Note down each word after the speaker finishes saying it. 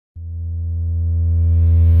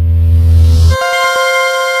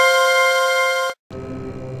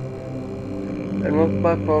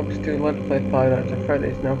back folks to Let's Play Five Nights at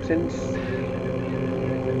Freddy's now since...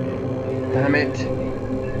 Damn it.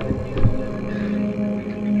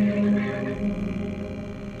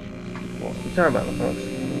 Well, sorry about that folks.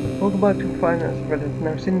 Welcome back to Five Nights at Freddy's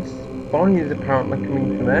now since Bonnie is apparently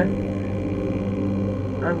coming to there.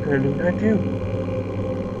 I'm gonna do that too.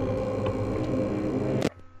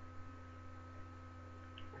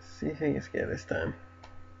 Let's see if I can scare this time.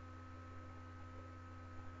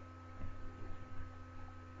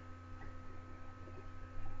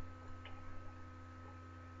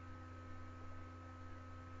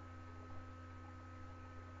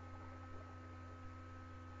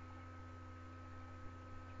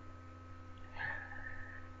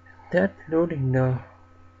 That loading now.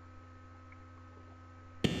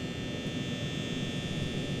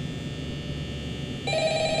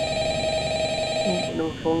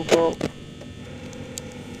 No phone call.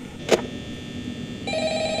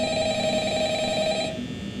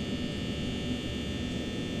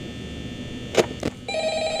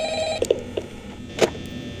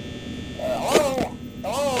 Hello?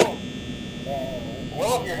 Hello?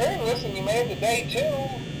 Well, if you're hearing this and you made it to day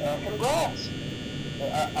 2, congrats.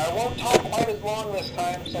 I won't talk quite as long this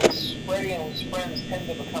time since Freddy and his friends tend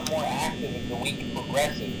to become more active as the week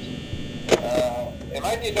progresses. It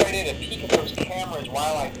might be a good idea to peek at those cameras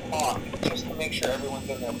while I talk, just to make sure everyone's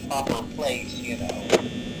in their proper place, you know.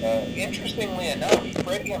 Interestingly enough,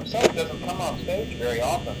 Freddy himself doesn't come off stage very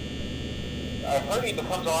often. I've heard he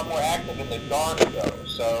becomes a lot more active in the dark, though,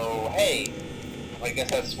 so hey, I guess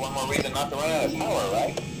that's one more reason not to run out of power,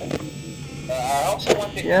 right? I also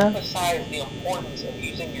want to emphasize the importance of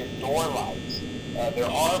using your door lights. There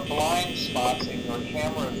are blind spots in your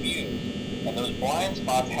camera views, and those blind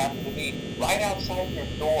spots happen to be right outside your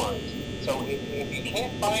doors. So if you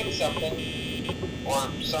can't find something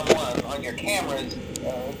or someone on your cameras,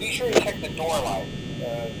 be sure to check the door light.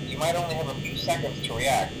 You might only have a few seconds to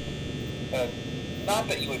react. Not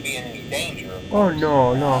that you would be in any danger. Oh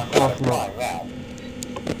no, no, I'm not no. implying that.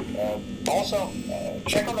 Also,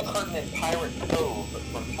 check on the curtain in Pirate Cove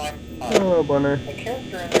from time to time. Oh, Bonner. The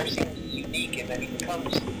character in there seems unique in that he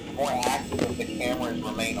becomes more active if the cameras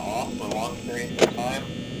remain off for long periods of time.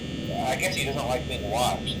 I guess he doesn't like being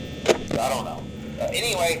watched. I don't know.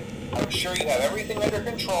 Anyway, I'm sure you have everything under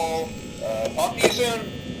control. Talk to you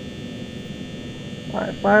soon.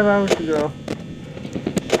 Alright, 5 hours to go.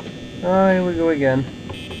 Oh, here we go again.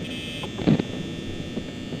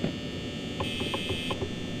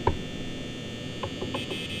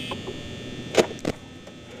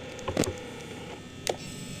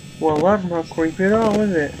 Well, that's not creepy at all,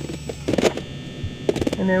 is it?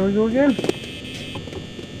 And there we go again.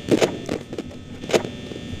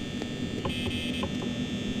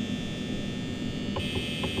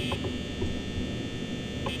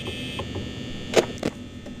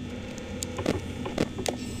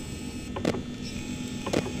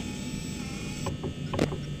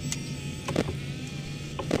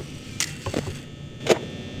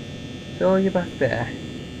 So you're back there.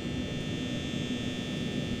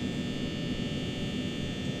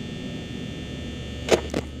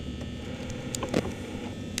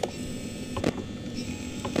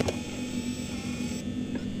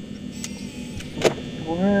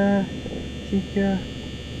 Where? Chica.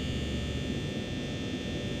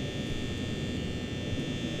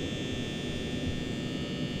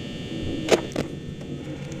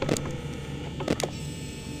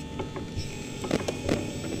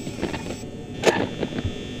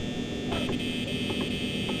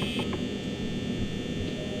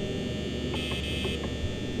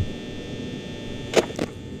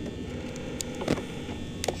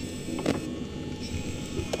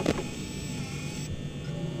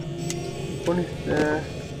 What is there?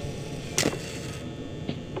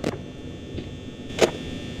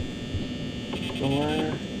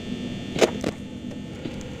 Somewhere.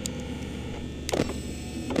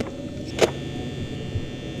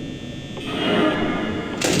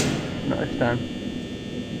 No, it's done.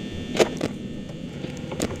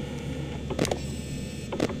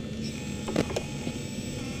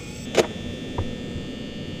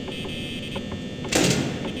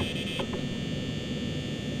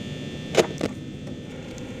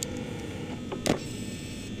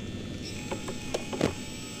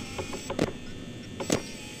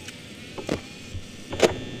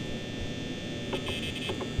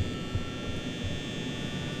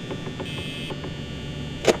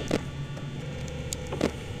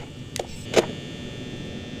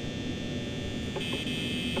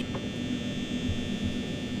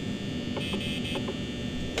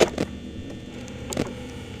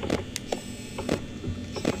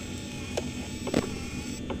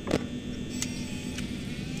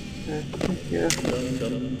 Yeah.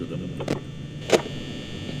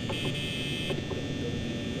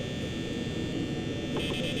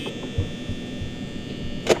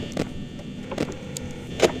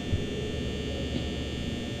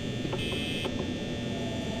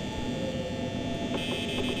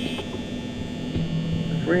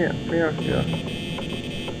 Free off you.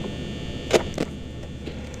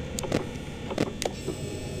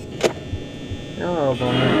 Hello,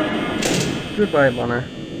 Bonner. Goodbye, Bonner.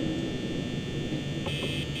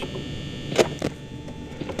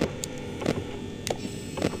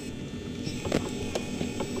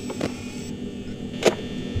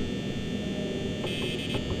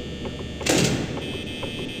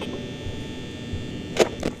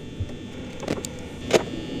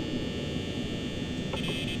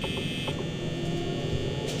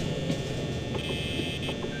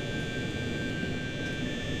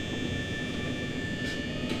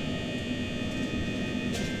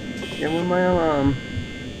 Give me my alarm.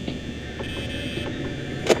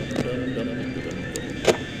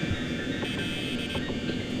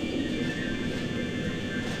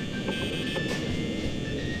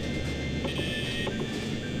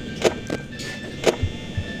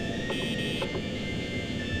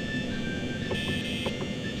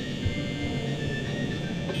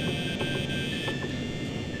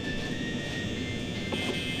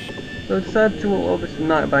 So I decided to upload this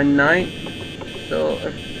night by night. So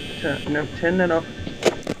I've turned that off.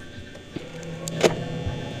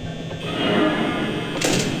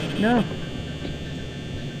 No.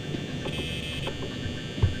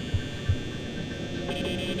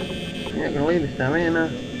 You're not gonna leave this time, ain't you?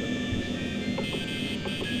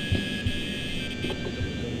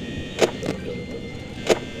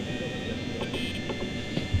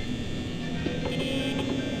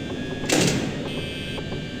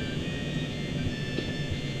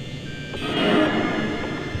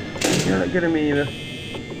 You're not good at me either.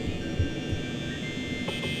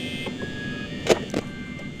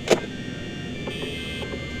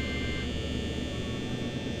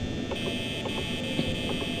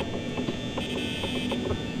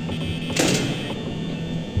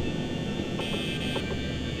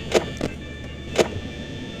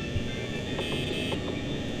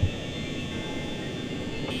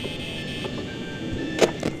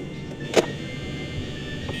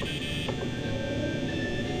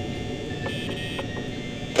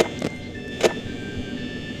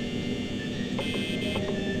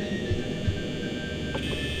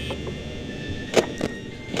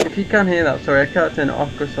 If you can't hear that, sorry, I can't turn it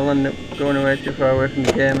off because I'll end up going away too far away from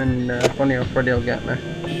the game and Bonnie or Freddy will get me.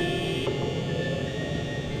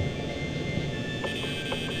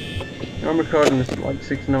 I'm recording this at like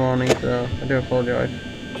 6 in the morning, so I do apologise.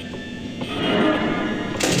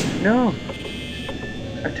 No!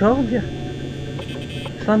 I told you!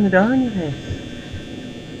 Slam the door in your face!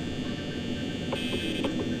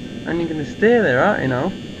 And you're gonna stay there, aren't you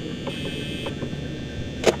now?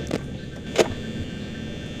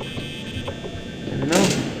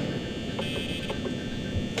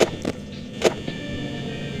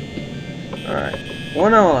 Alright,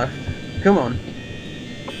 1 hour left. Come on.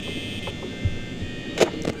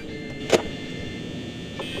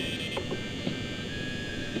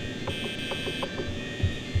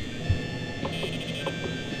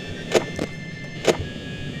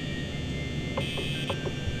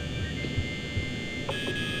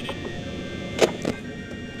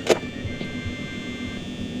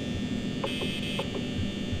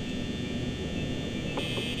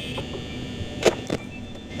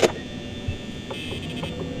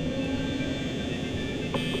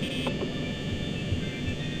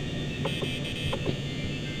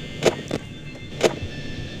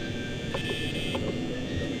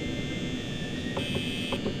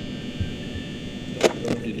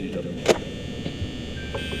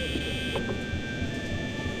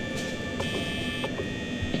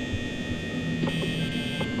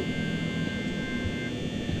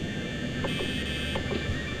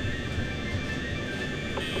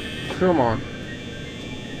 Come on.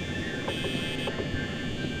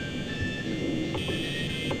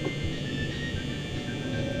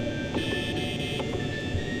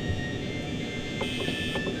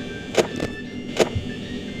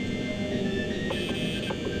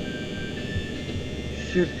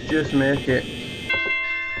 Should just make it.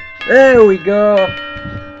 There we go.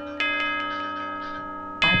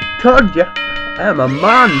 I told you, I am a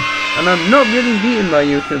man, and I'm not getting beaten by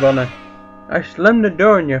you, Savannah. I slammed the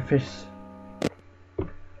door in your face.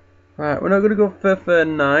 Right, we're not gonna go for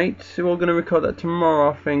night, so we're gonna record that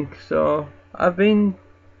tomorrow, I think. So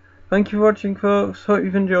thank you for watching, folks. Hope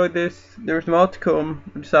you've enjoyed this. There's more to come.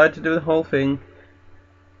 I decided to do the whole thing.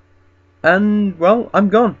 And, well, I'm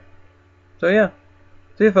gone. So yeah.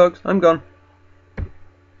 See you folks, I'm gone.